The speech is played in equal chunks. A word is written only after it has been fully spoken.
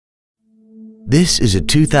This is a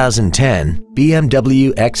 2010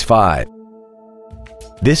 BMW X5.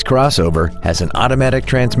 This crossover has an automatic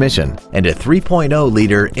transmission and a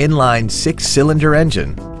 3.0-liter inline six-cylinder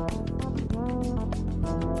engine.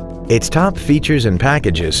 Its top features and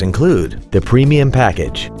packages include the Premium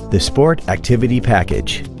Package, the Sport Activity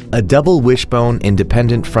Package, a double wishbone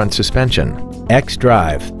independent front suspension,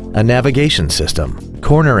 xDrive, a navigation system,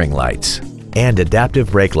 cornering lights, and adaptive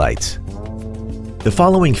brake lights. The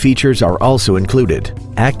following features are also included: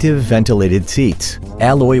 active ventilated seats,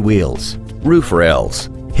 alloy wheels, roof rails,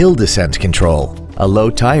 hill descent control, a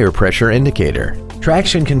low tire pressure indicator,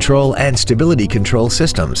 traction control and stability control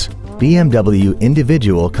systems, BMW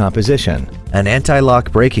individual composition, an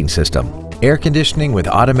anti-lock braking system, air conditioning with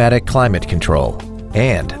automatic climate control,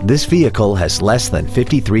 and this vehicle has less than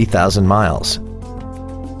 53,000 miles.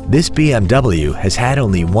 This BMW has had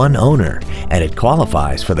only one owner and it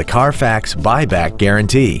qualifies for the Carfax buyback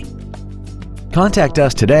guarantee. Contact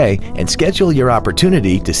us today and schedule your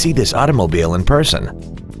opportunity to see this automobile in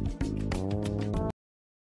person.